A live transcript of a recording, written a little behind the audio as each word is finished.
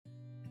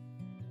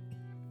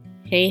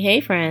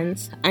Hey,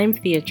 friends. I'm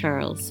Thea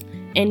Charles,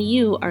 and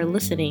you are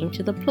listening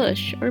to the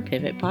Push or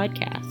Pivot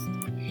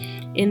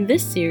podcast. In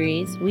this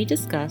series, we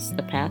discuss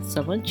the path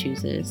someone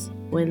chooses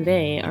when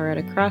they are at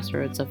a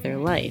crossroads of their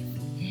life.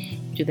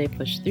 Do they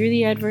push through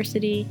the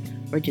adversity,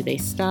 or do they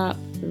stop,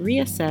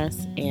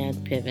 reassess,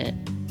 and pivot?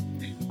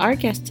 Our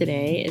guest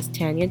today is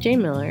Tanya J.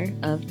 Miller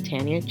of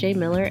Tanya J.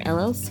 Miller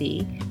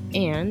LLC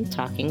and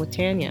Talking with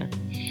Tanya.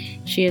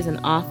 She is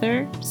an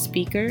author,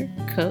 speaker,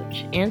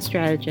 coach, and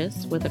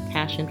strategist with a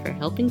passion for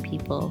helping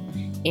people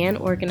and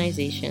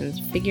organizations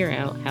figure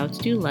out how to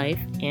do life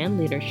and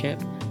leadership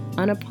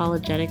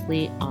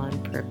unapologetically on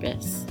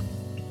purpose.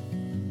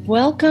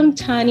 Welcome,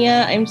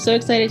 Tanya. I'm so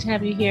excited to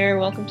have you here.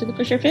 Welcome to the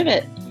Push or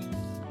Pivot.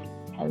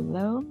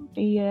 Hello,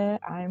 Thea.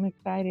 I'm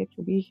excited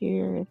to be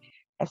here,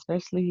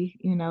 especially,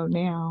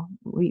 now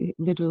we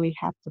literally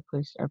have to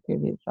push our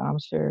pivot. So I'm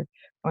sure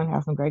we're going to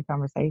have some great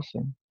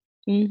conversation.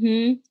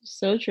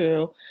 So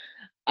true.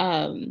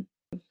 Um,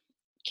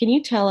 can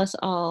you tell us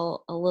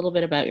all a little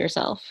bit about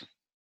yourself?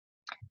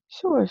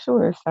 Sure,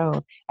 sure.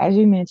 So, as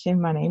you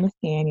mentioned, my name is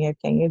Tanya.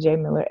 Tanya J.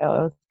 Miller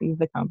LLC is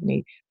the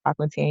company.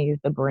 Aqua Tanya is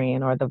the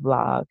brand or the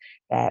vlog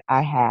that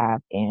I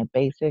have. And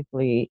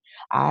basically,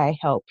 I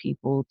help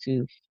people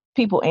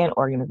and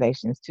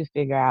organizations to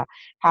figure out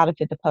how to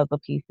fit the puzzle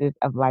pieces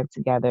of life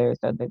together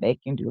so that they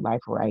can do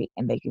life right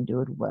and they can do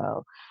it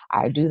well.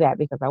 I do that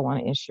because I want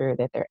to ensure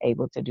that they're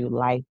able to do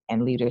life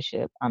and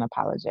leadership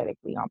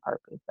unapologetically on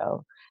purpose.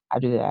 So, I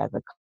do that as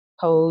a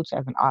coach,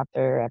 as an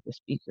author, as a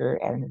speaker,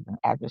 and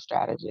as a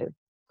strategist.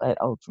 But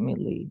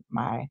ultimately,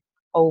 my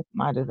hope,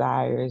 my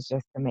desire is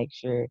just to make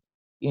sure,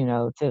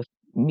 to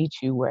meet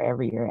you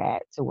wherever you're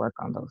at to work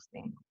on those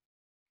things.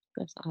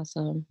 That's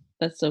awesome.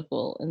 That's so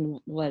cool. And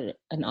what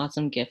an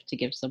awesome gift to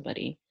give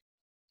somebody.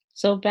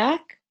 So,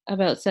 back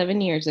about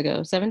 7 years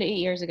ago, 7 to 8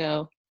 years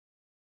ago,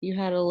 you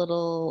had a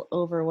little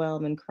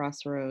overwhelm and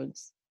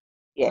crossroads.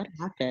 Yes, What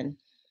happened?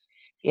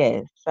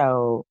 yes.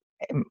 So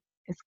it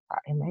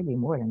may be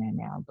more than that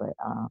now, but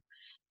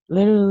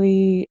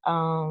literally,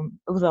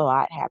 it was a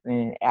lot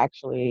happening.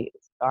 Actually,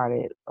 it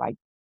started like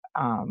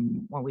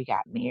when we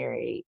got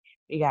married.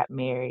 We got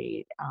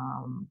married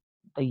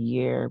the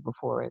year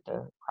before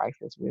the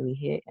crisis really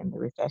hit and the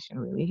recession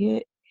really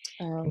hit.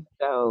 And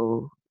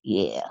Oh, so,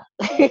 yeah.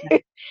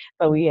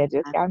 So we had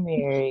just yeah. got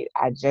married.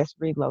 I just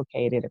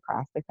relocated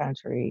across the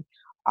country.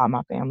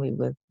 My family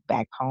was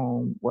back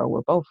home where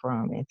we're both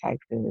from in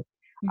Texas,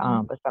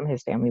 Mhm. but some of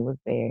his family was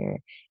there.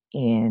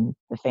 And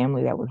the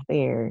family that was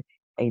there,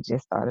 they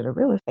just started a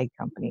real estate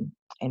company.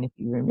 And if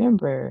you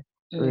remember,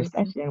 the Mhm.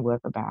 recession was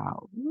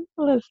about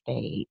real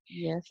estate.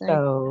 Yes, I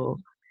So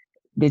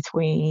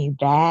between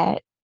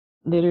that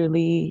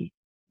literally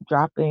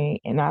dropping,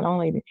 and not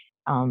only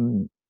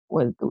um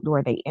were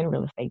they in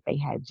real estate, they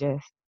had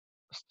just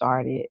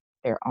started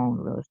their own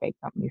real estate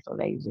company. So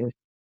they just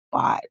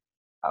bought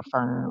a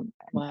firm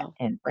wow.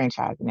 and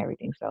franchise and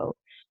everything. So,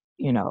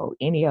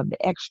 any of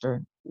the extra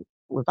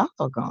was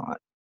also gone,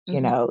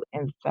 Mhm.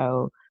 and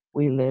so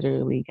we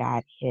literally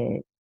got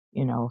hit,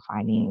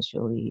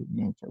 financially,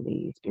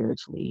 mentally,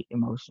 spiritually,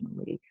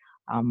 emotionally.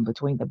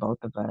 Between the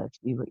both of us,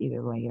 we were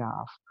either laid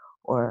off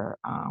or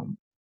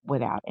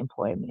without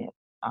employment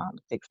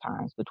 6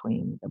 times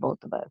between the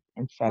both of us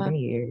in Wow. 7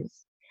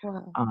 years.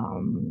 Wow.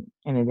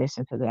 In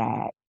addition to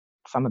that,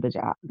 some of the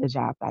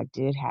jobs I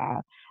did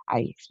have, I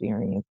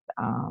experienced.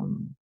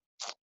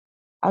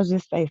 I'll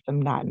just say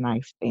some not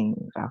nice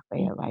things. I'll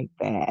say it like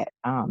that,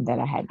 that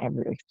I had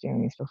never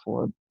experienced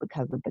before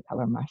because of the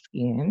color of my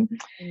skin.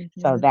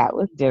 So Mhm. that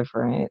was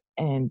different.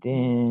 And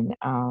then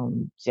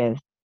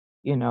just,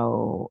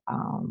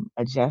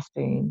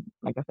 adjusting,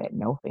 like I said,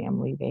 no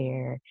family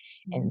there.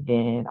 Mhm. And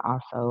then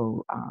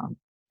also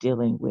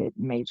dealing with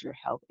major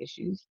health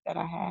issues that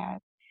I had.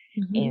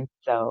 Mhm. And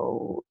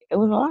so it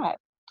was a lot.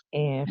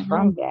 And I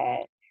from know.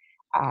 that,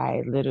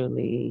 I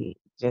literally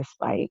just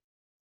like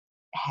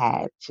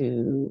had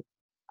to,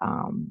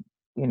 um,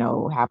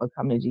 have a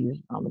come to Jesus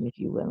moment, if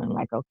you will, and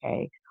like,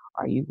 okay,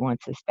 are you going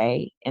to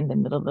stay in the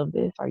middle of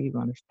this? Are you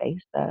going to stay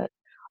stuck?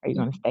 Are you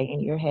going to Mhm. stay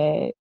in your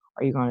head?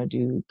 Are you going to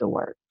do the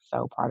work?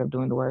 So part of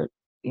doing the work,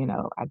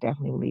 I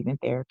definitely believe in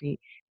therapy.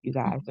 You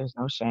guys, Mhm. there's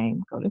no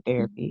shame. Go to Mhm.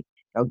 therapy.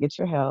 Go get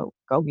your help.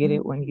 Go get Mhm.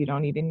 it when you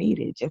don't even need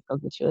it. Just go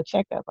get you a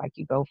checkup like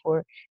you go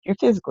for your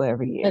physical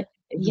every year. But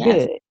It's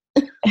yes. good.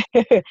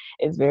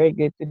 It's very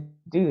good to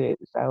do it.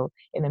 So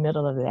in the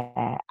middle of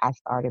that, I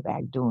started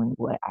back doing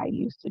what I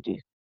used to do,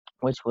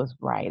 which was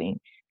writing.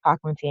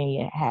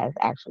 Cockmatania has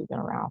actually been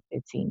around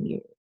 15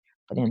 years.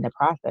 But in Okay. the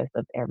process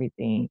of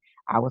everything,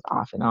 I was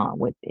off and on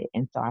with it.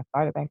 And so I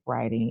started back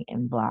writing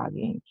and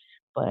blogging.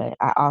 But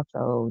I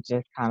also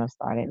just kind of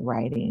started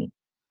writing.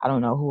 I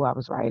don't know who I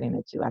was writing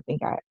it to.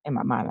 In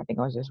my mind, I think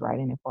I was just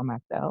writing it for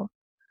myself.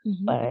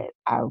 Mhm. But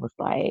I was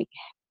like,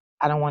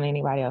 I don't want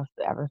anybody else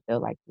to ever feel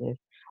like this.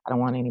 I don't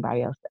want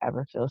anybody else to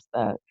ever feel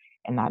stuck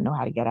and not know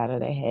how to get out of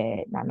their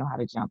head, not know how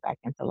to jump back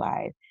into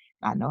life,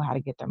 not know how to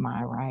get their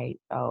mind right.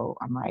 So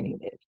I'm writing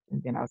this.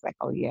 And then I was like,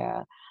 oh,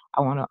 yeah,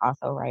 I want to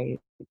also write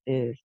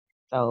this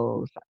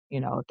So,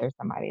 if there's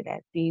somebody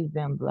that sees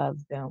them,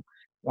 loves them,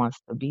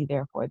 wants to be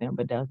there for them,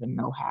 but doesn't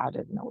know how,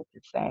 doesn't know what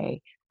to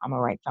say, I'm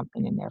gonna write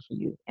something in there for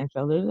you. And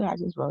so literally I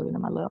just wrote it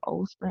in my little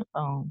old Sprint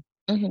phone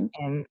Mhm.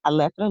 and I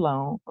left it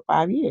alone for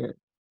 5 years.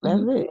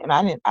 That's Mhm. it. And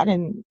I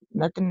didn't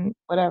nothing,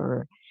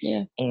 whatever.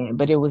 Yeah.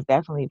 But it was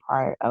definitely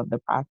part of the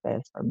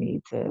process for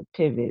me to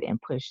pivot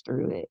and push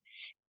through it.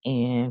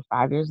 And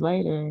 5 years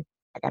later,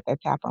 I got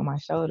that tap on my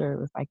shoulder. It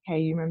was like, hey,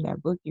 you remember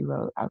that book you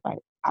wrote? I was like,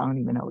 I don't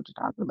even know what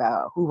you're talking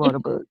about. Who wrote a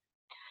book?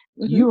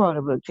 Mhm. You wrote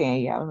a book,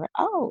 Tanya. I was like,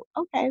 oh,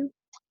 okay.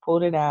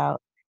 Pulled it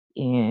out.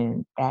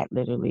 And that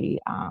literally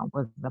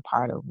was a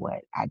part of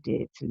what I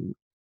did to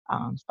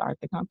start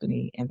the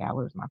company. And that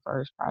was my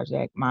first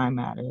project, Mind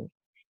Matters.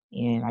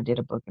 And I did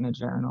a book and a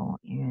journal,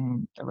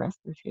 and the rest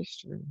is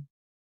history.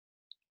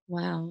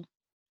 Wow.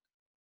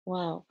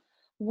 Wow.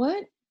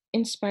 What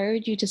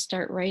inspired you to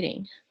start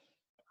writing?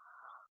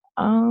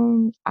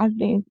 I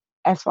think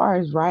as far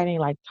as writing,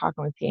 like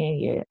talking with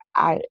Tanya,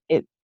 I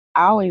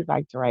always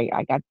like to write.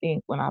 Like I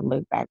think when I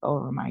look back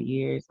over my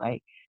years,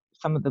 like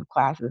some of the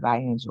classes I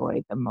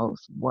enjoyed the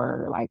most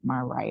were like my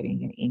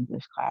writing and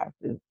English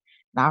classes.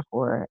 Not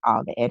for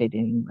all the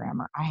editing and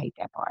grammar. I hate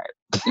that part.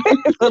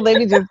 So let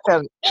me just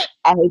tell you,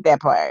 I hate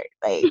that part.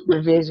 Like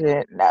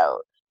revision,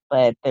 no.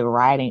 But the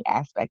writing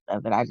aspect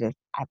of it, I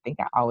think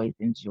I always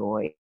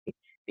enjoy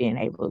being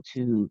able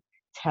to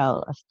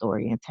tell a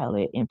story and tell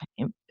it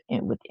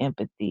and with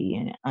empathy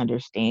and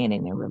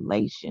understanding and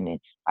relation, and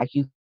like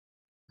you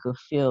could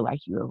feel like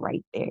you were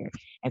right there.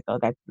 And so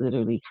that's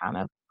literally kind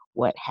of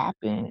what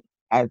happened,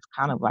 as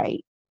kind of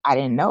like I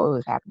didn't know it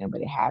was happening,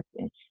 but it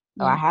happened.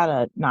 So I Yeah. had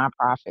a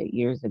nonprofit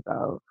years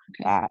ago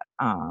Okay. that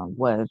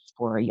was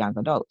for young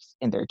adults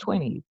in their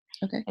 20s.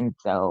 Okay. And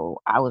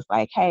so I was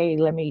like, hey,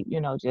 let me,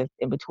 just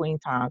in between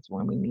times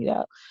when we meet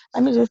up,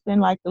 let me just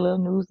send like a little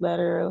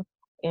newsletter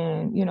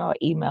and,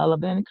 email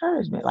of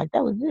encouragement. Like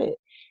that was it.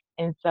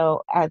 And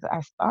so as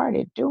I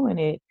started doing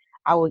it,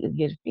 I would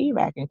get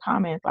feedback and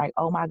comments like,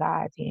 oh my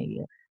God,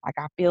 Tanya, like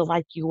I feel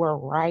like you are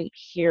right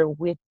here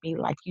with me,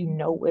 like you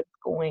know what's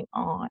going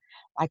on,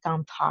 like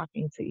I'm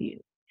talking to you.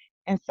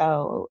 And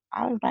so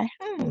I was like,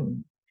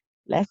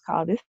 let's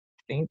call this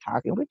thing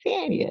Talking with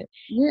Tanya.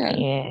 Yeah.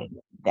 And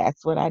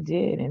that's what I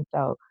did. And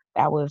so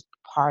that was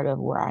part of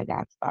where I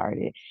got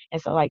started.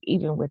 And so, like,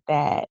 even with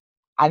that,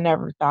 I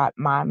never thought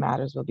Mind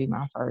Matters would be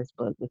my first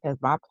book, because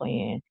my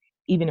plan,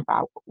 even if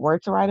I were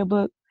to write a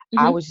book,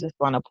 I Mhm. was just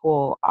going to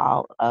pull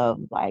all of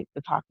like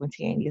the Talk with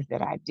Tanyas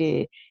that I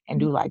did and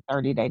Mhm. do like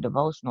 30-day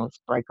devotionals,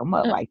 break them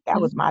up. Like that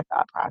Mhm. was my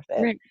thought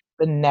process, Right.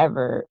 but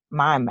never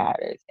Mind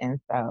Matters. And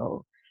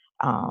so,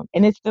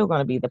 and it's still going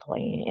to be the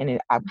plan. And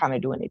I'm kind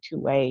of doing it two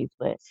ways.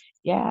 But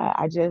yeah,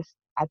 I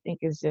think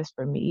it's just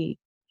for me,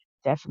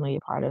 definitely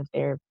a part of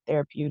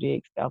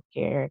therapeutic self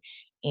care.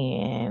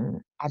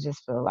 And I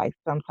just feel like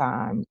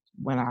sometimes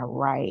when I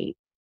write,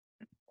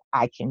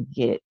 I can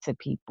get to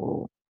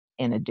people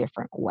in a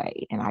different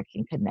way and I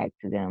can connect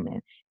to them,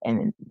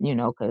 and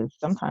because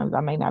sometimes I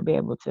may not be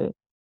able to,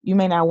 you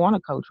may not want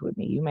to coach with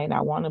me, you may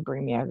not want to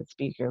bring me as a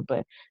speaker,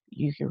 but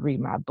you can read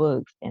my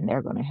books and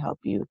they're going to help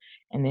you,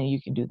 and then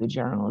you can do the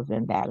journals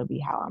and that'll be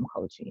how I'm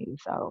coaching you.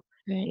 So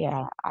Right.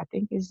 yeah, I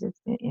think it's just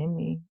been in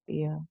me,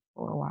 Thea,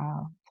 for a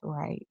while to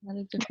write. A lot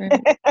of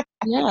different.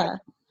 Yeah.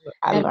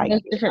 I And like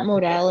those it. I different enjoy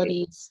it.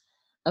 modalities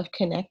of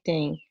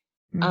connecting.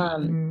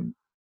 Um, Mhm.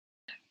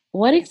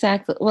 what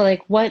exactly? Well,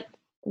 like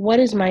what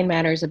is Mind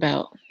Matters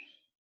about?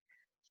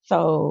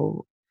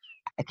 So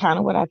kind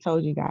of what I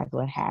told you guys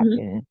what Mhm.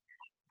 happened.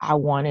 I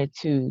wanted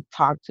to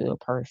talk to a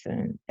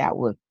person that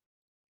was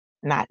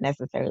not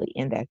necessarily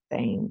in that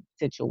same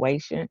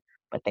situation,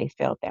 but they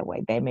felt that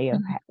way. They may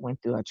have Mhm.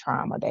 went through a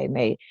trauma. They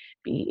may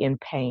be in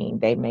pain.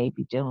 They may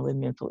be dealing with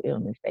mental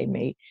illness. They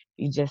may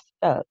be just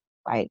stuck.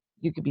 Like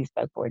you could be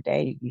stuck for a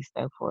day, you could be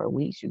stuck for a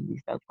week, you could be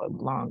stuck for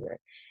longer.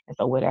 And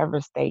so whatever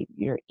state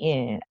you're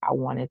in, I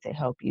wanted to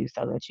help you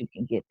so that you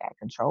can get that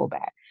control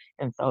back.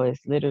 And so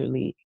it's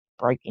literally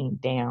breaking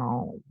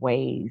down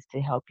ways to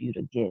help you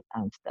to get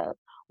unstuck,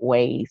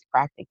 ways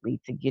practically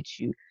to get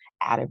you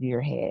out of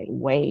your head,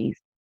 ways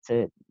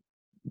to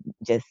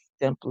just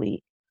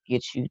simply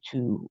get you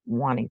to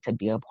wanting to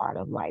be a part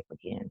of life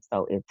again.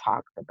 So it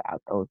talks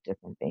about those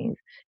different things.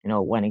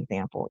 One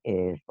example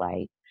is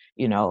like,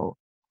 you know,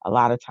 a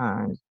lot of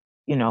times,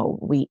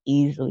 we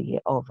easily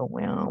get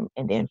overwhelmed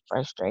and then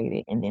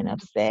frustrated and then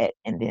upset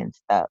and then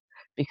stuck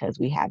because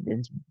we have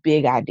this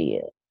big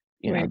idea,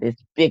 Right. this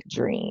big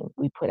dream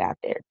we put out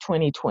there,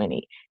 2020,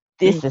 Mm.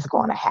 this is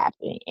going to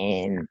happen.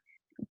 And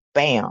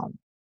bam,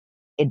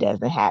 it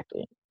doesn't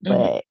happen. Mhm.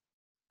 But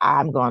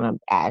I'm gonna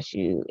ask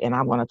you, and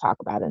I'm gonna talk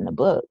about in the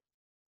book,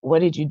 what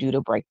did you do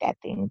to break that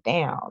thing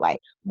down? Like,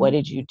 what Mhm.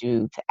 did you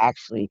do to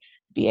actually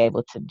be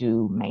able to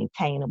do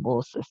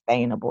maintainable,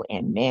 sustainable,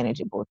 and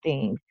manageable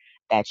things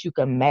that you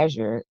can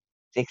measure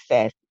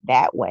success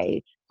that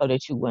way so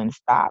that you wouldn't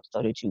stop,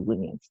 so that you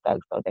wouldn't get stuck,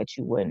 so that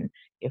you wouldn't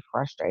get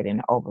frustrated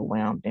and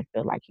overwhelmed and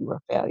feel like you were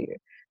a failure.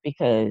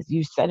 because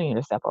you setting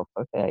yourself up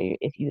for failure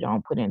if you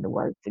don't put in the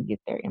work to get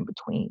there in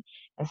between.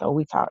 And so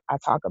I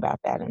talk about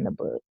that in the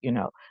book.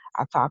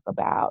 I talk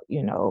about,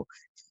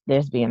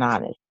 there's being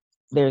honest.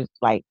 There's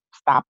like,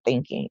 stop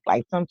thinking.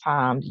 Like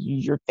sometimes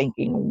you're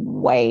thinking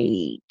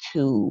way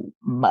too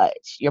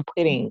much. You're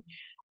putting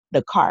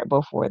the cart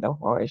before the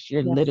horse.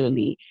 You're Yeah.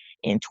 literally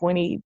in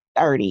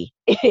 2030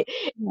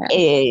 Yes.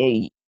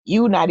 and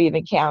you not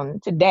even counting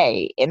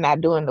today and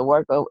not doing the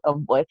work of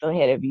what's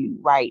ahead of you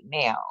right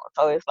now.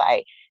 So it's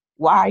like,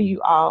 why are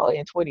you all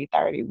in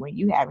 2030 when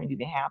you haven't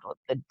even handled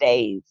the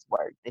day's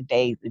work, the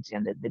day's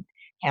agenda,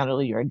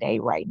 handle your day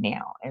right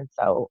now? And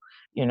so,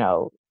 you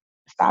know,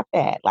 stop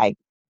that. Like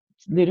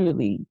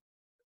literally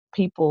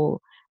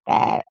people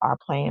that are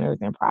planners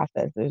and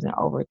processors and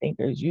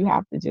overthinkers, you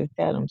have to just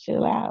tell them,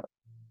 chill out,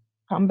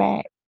 come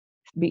back,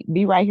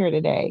 be right here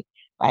today,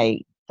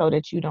 like so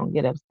that you don't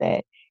get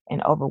upset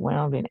and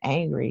overwhelmed and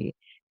angry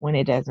when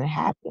it doesn't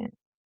happen.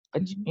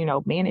 But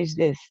Mhm. manage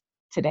this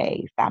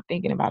today. Stop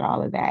thinking about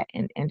all of that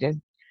and just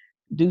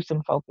do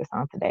some focus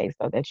on today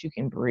so that you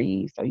can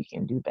breathe, so you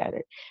can do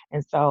better.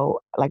 And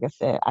so, like I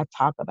said, I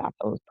talk about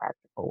those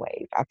practical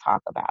ways. I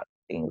talk about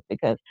things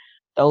because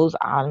those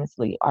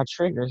honestly are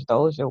triggers.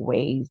 Those are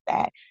ways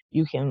that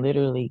you can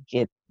literally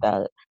get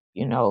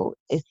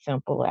it's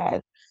simple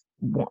as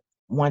one,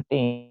 one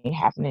thing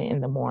happening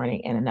in the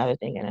morning and another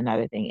thing,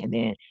 and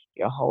then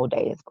your whole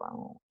day is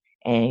blown.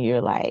 And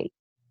you're like,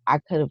 I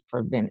could have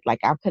prevented, like,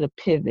 I could have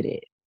pivoted.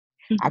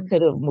 I Mhm.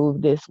 could have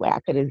moved this way. I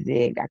could have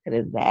zigged. I could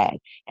have zagged.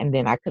 And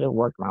then I could have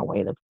worked my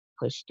way to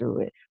push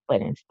through it.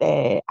 But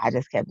instead, I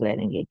just kept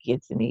letting it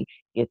get to me,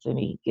 get to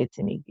me, get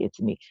to me, get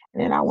to me.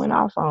 And then I went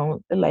off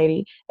on the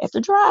lady at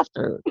the drive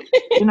through.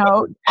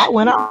 I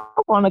went off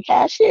on the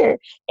cashier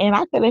and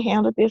I could have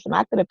handled this and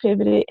I could have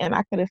pivoted and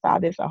I could have saw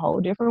this a whole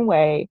different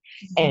way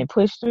Mhm. and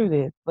pushed through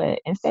this. But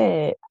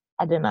instead,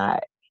 I did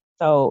not.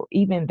 So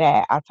even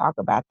that, I talk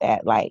about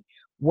that. Like,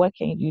 what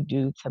can you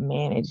do to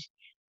manage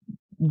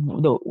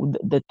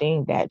the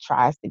thing that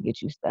tries to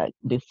get you stuck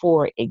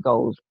before it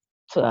goes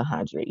to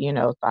 100?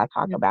 So I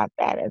talk Yeah. about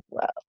that as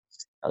well.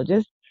 So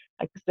just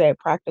like I said,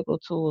 practical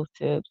tools,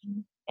 tips,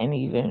 and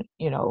even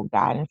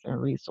guidance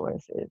and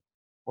resources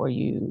for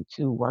you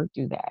to work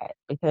through that,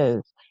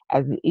 because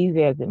as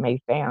easy as it may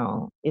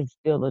sound, it's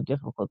still a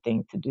difficult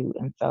thing to do.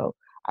 And so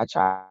I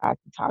try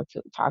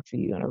to talk to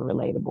you in a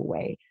relatable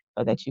way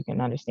so that you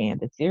can understand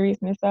the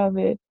seriousness of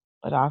it,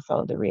 but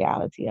also the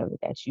reality of it,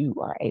 that you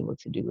are able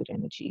to do it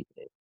and achieve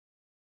it.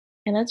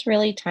 And that's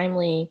really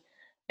timely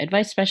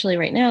advice, especially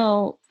right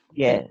now.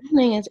 This Yes.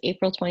 evening is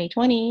April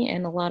 2020,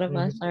 and a lot of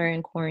us Mhm. are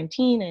in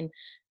quarantine and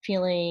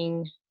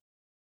feeling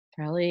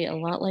probably a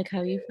lot like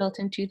how you felt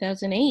in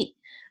 2008.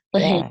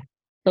 Like Yeah.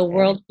 the Yeah.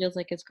 world feels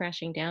like it's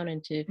crashing down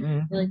into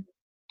really Mhm.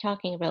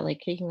 talking about like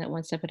taking that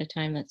one step at a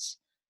time, that's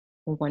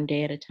one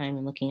day at a time,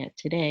 and looking at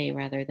today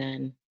rather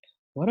than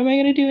what am I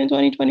going to do in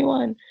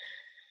 2021?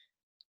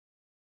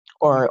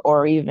 Yeah.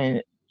 Or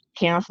even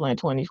canceling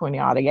 2020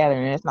 altogether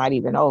and it's not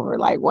even over.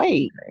 Like,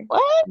 wait,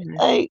 what? Yeah.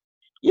 Like,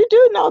 you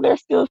do know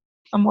there's still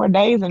some more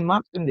days and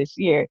months in this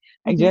year.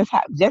 Like, Hmm.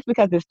 just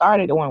because it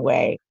started one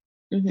way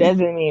Hmm.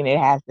 doesn't mean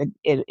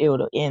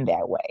it'll end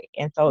that way.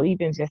 And so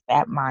even just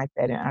that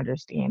mindset and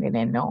understanding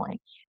and knowing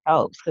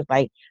helps, because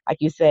like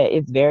you said,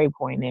 it's very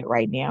poignant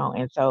right now.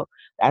 And so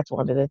that's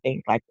one of the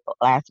things. Like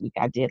last week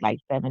I did like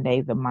 7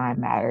 days of mind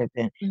matters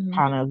and Hmm.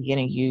 kind of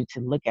getting you to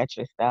look at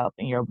yourself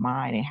and your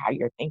mind and how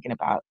you're thinking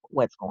about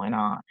what's going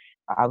on.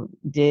 I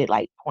did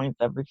like points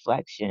of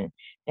reflection,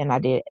 then I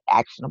did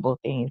actionable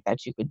things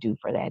that you could do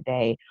for that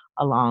day,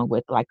 along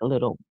with like a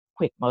little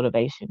quick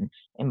motivation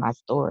in my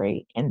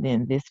story. And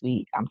then this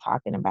week, I'm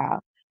talking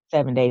about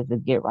 7 days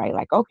of get right.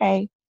 Like,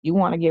 okay, you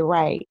want to get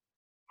right.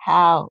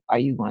 How are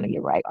you going to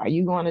get right? Are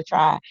you going to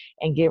try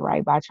and get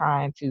right by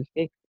trying to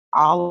fix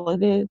all of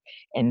this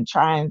and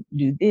try and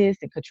do this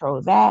and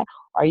control that?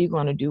 Or are you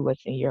going to do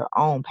what's in your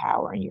own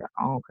power and your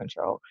own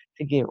control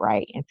to get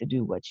right and to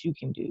do what you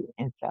can do?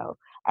 And so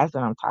that's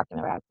what I'm talking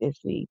about this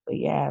week. But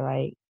yeah,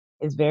 like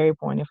it's very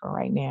poignant for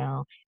right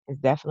now. It's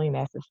definitely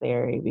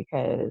necessary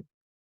because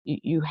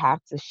you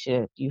have to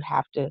shift. You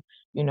have to,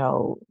 you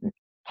know,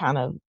 kind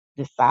of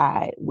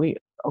decide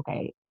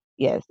okay,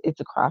 yes, it's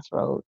a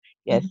crossroads.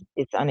 Yes, Hmm.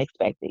 it's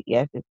unexpected.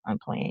 Yes, it's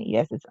unplanned.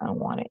 Yes, it's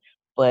unwanted.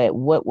 But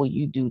what will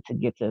you do to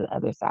get to the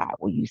other side?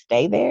 Will you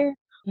stay there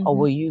or Hmm.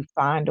 will you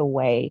find a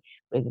way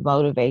with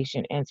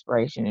motivation,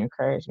 inspiration,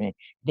 encouragement,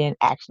 then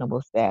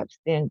actionable steps,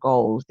 then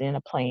goals, then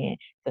a plan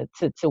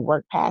to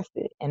work past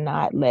it and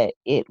not let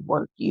it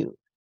work you?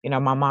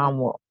 My mom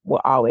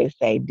will always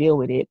say, deal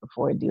with it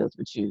before it deals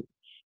with you.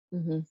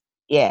 Hmm.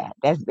 Yeah,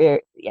 that's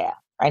very, yeah.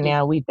 Right Yeah.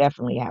 now, we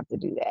definitely have to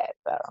do that.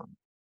 So,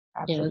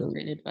 Yeah, that's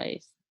great absolutely.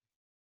 advice.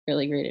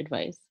 Really great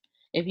advice.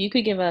 If you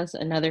could give us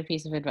another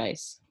piece of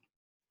advice,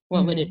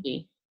 what would it Mhm.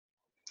 be?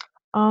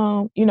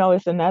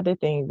 It's another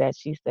thing that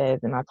she says,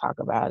 and I talk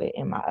about it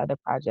in my other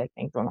project,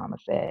 Things My Mama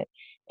Said.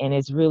 And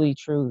it's really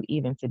true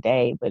even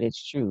today, but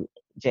it's true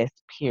just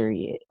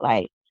period.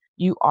 Like,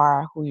 You are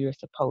who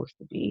you're supposed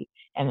to be.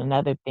 And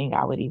another thing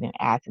I would even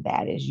add to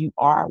that is you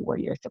are where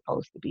you're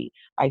supposed to be.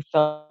 Like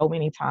so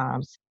many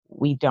times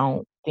we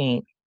don't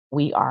think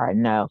we are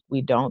enough.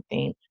 We don't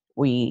think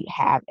we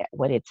have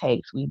what it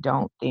takes. We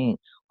don't think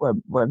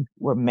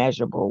we're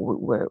measurable.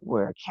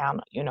 We're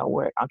accountable.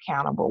 We're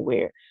accountable.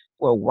 We're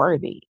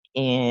worthy.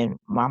 And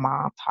my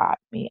mom taught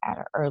me at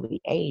an early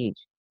age,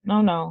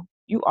 no, no,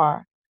 you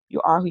are.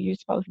 You are who you're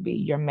supposed to be.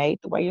 You're made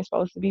the way you're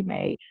supposed to be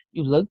made.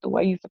 You look the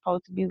way you're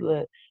supposed to be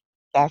look.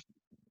 That's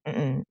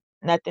mm-mm,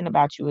 nothing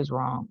about you is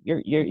wrong.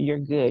 You're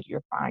good.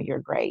 You're fine. You're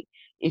great.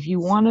 If you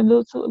want to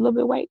lose a little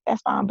bit of weight,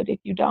 that's fine. But if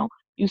you don't,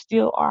 you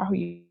still are who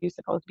you're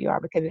supposed to be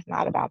are because it's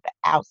not about the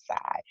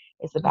outside.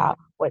 It's about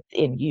Mhm. what's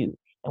in you.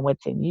 And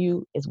what's in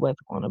you is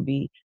what's going to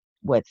be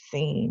what's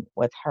seen,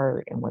 what's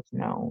heard, and what's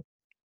known.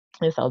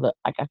 And so,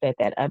 like I said,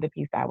 that other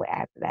piece I would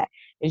add to that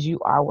is you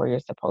are where you're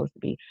supposed to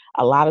be.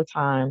 A lot of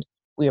times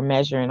we're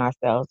measuring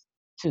ourselves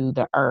to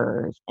the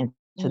ers and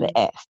to the Mhm.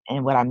 s.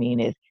 And what I mean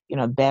is,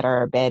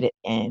 better, better,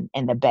 and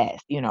the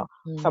best.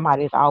 Mhm.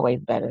 Somebody is always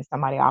better.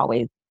 Somebody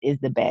always is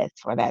the best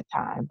for that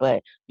time.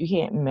 But you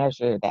can't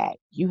measure that.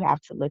 You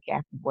have to look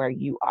at where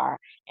you are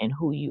and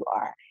who you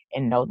are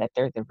and know that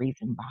there's a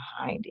reason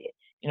behind it.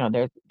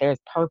 There's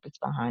purpose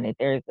behind it.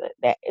 There's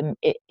that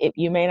it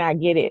you may not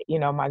get it.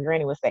 My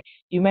granny would say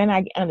you may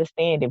not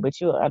understand it, but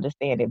you'll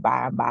understand it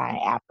by and by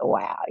after a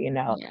while.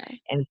 Yeah.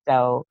 And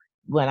so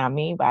what I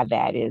mean by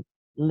that is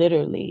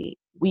literally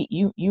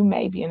you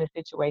may be in a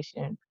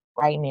situation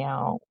right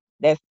now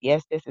that's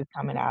yes, this is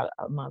coming out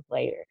a month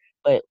later,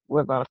 but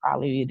we're gonna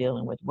probably be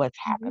dealing with what's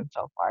Mhm. happened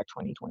so far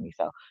 2020.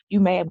 So you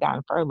may have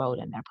gotten furloughed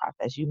in that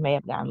process. You may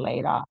have gotten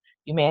laid off.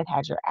 You may have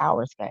had your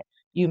hours cut.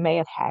 You may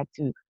have had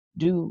to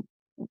do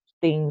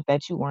things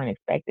that you weren't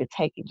expected,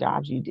 taking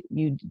jobs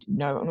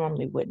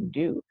normally wouldn't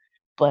do.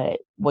 But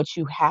what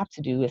you have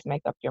to do is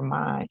make up your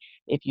mind.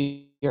 If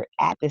you're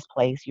at this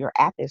place, you're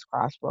at this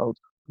crossroads,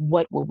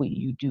 what will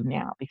you do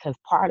now? Because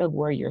part of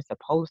where you're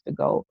supposed to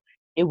go,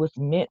 it was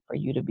meant for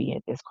you to be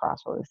in this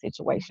crossroads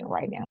situation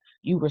right now.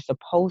 You were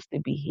supposed to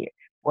be here.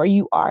 Where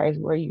you are is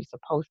where you're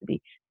supposed to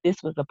be.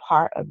 This was a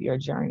part of your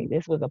journey.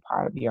 This was a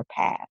part of your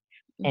path.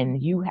 Mhm.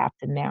 And you have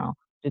to now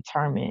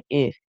determine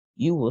if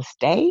you will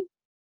stay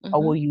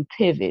or will Mhm. you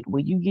pivot?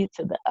 Will you get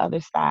to the other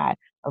side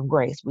of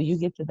grace? Will you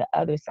get to the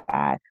other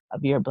side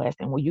of your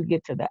blessing? Will you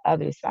get to the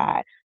other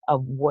side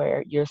of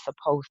where you're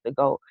supposed to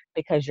go?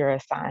 Because your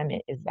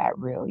assignment is that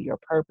real, your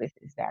purpose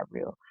is that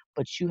real.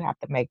 But you have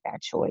to make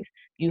that choice.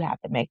 You have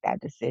to make that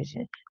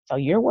decision. So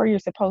you're where you're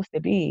supposed to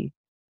be.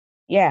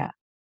 Yeah.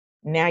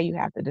 Now you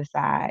have to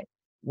decide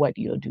what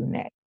you'll do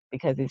next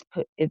because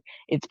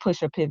it's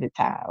push or pivot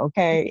time.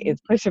 Okay, Mhm.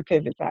 it's push or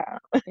pivot time.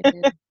 It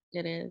is.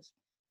 It is.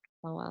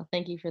 Oh wow.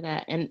 Thank you for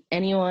that. And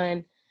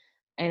anyone,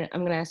 and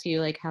I'm gonna ask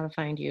you like how to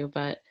find you,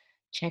 but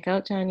check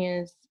out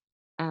Tanya's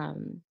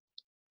um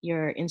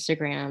your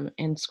Instagram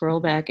and scroll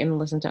back and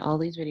listen to all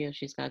these videos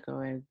she's got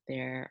going.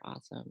 They're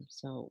awesome.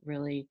 So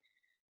really,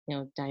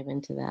 dive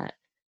into that.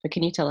 But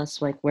can you tell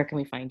us like where can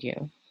we find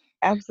you?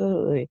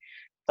 Absolutely.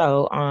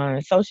 So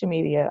on social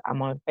media,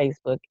 I'm on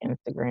Facebook,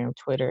 Instagram,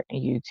 Twitter,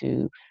 and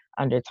YouTube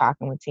under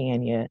Talking with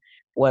Tanya.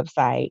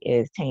 Website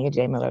is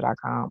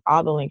tanyajmiller.com.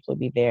 All the links will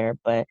be there,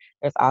 but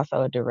there's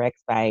also a direct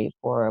site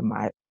for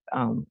my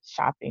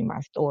shopping, my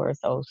store.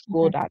 So Okay.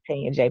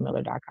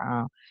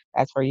 school.tanyajmiller.com.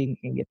 That's where you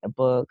can get the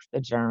books,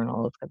 the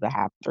journals, because I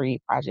have 3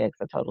 projects,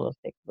 a total of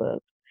 6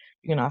 books.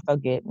 You can also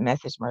get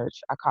message merch.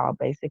 I call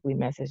basically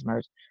message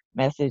merch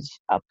message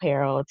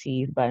apparel,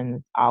 tees,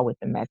 buttons, all with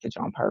the message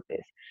on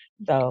purpose.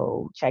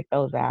 So check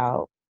those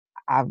out.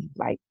 I've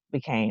like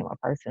became a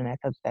person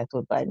that's obsessed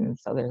with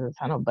buttons. So there's a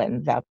ton of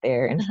buttons out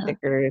there and Uh-huh.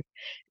 stickers,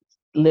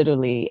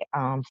 literally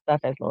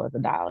stuff as low as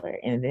 $1.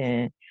 And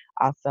then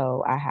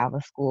also I have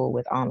a school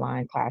with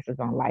online classes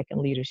on life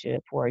and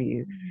leadership for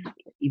you. Mhm.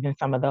 Even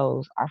some of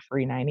those are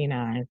free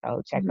 99.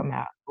 So check Mhm. them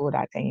out,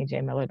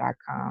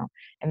 school.tanyajmiller.com.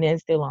 And then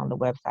still on the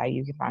website,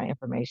 you can find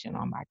information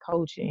on my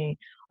coaching,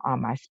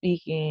 on my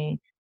speaking.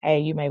 Hey,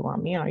 you may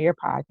want me on your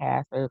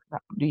podcast or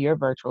do your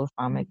virtual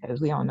summit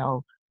because we don't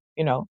know,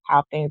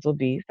 how things will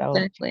be. So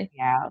check Exactly. me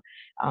out.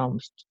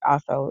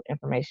 Also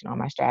information on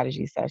my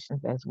strategy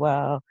sessions as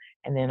well.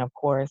 And then of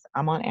course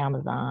I'm on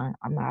Amazon.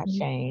 I'm not Mhm.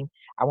 ashamed.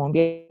 I won't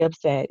be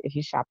upset if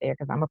you shop there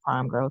because I'm a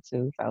Prime girl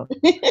too. So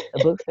the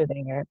books are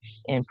there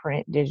in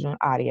print, digital, and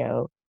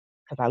audio,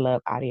 because I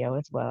love audio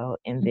as well.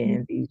 And Mhm.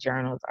 then these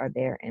journals are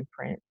there in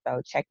print.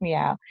 So check me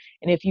out.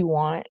 And if you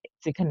want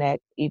to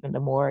connect even the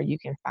more, you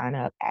can sign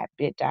up at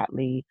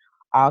bit.ly,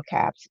 all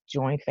caps,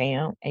 join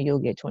fam, and you'll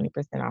get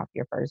 20% off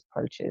your first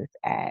purchase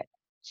at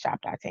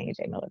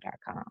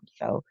shop.tanyajmiller.com.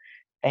 So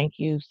thank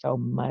you so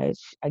much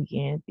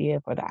again, Thea,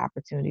 for the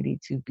opportunity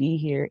to be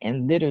here.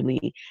 And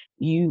literally,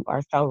 you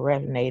are so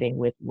resonating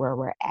with where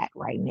we're at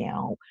right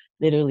now.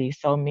 Literally,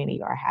 so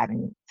many are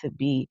having to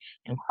be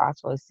in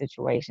crossroads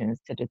situations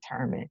to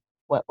determine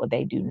what will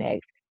they do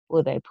next.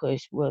 Will they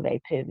push? Will they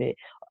pivot?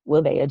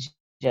 Will they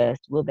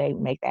adjust? Will they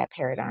make that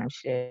paradigm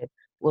shift?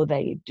 Will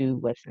they do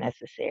what's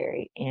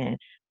necessary? And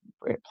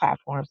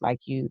platforms like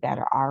you that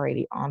are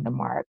already on the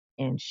mark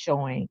and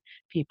showing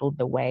people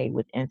the way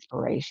with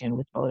inspiration,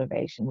 with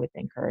motivation, with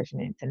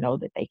encouragement to know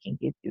that they can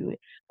get through it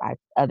by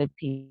other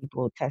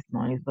people's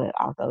testimonies, but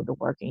also the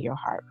work in your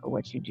heart for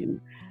what you do.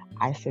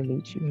 I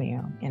salute you,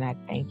 ma'am, and I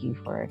thank you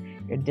for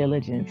your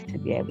diligence to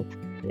be able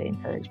to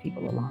encourage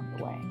people along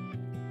the way.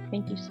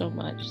 Thank you so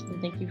much. So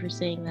thank you for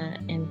saying that.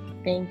 And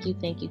thank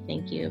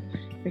you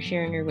for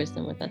sharing your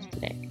wisdom with us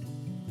today.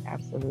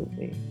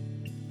 Absolutely.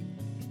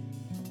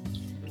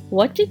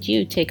 What did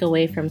you take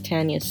away from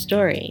Tanya's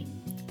story?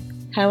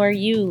 How are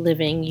you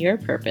living your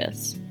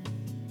purpose?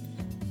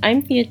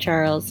 I'm Thea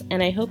Charles,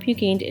 and I hope you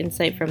gained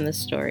insight from this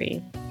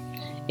story.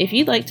 If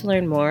you'd like to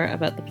learn more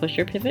about the Push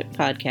or Pivot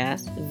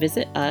podcast,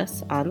 visit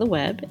us on the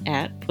web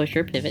at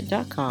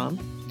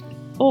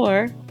pushorpivot.com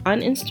or on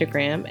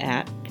Instagram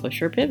at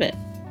pushorpivot.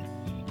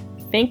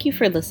 Thank you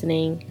for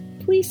listening.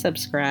 Please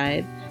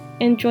subscribe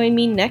and join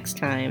me next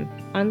time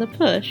on the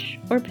Push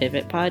or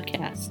Pivot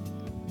podcast.